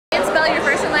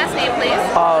and last name, please?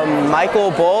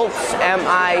 Michael Boltz,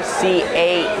 Michaelboltz.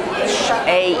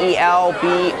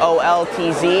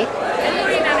 And who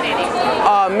are you nominating?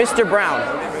 Mr. Brown.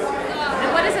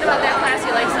 And what is it about that class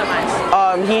you like so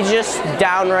much? He's just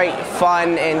downright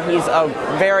fun, and he's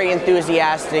very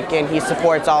enthusiastic, and he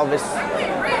supports all of his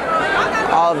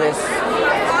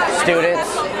students.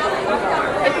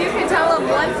 If you could tell him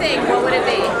one thing, what would it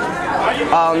be?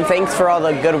 Thanks for all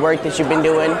the good work that you've been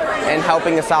doing and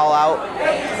helping us all out.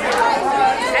 And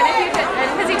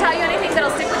has he taught you anything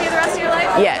that'll stick with you the rest of your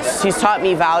life? Yes, he's taught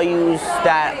me values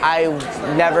that I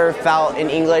never felt in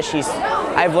English.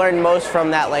 I've learned most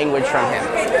from that language from him.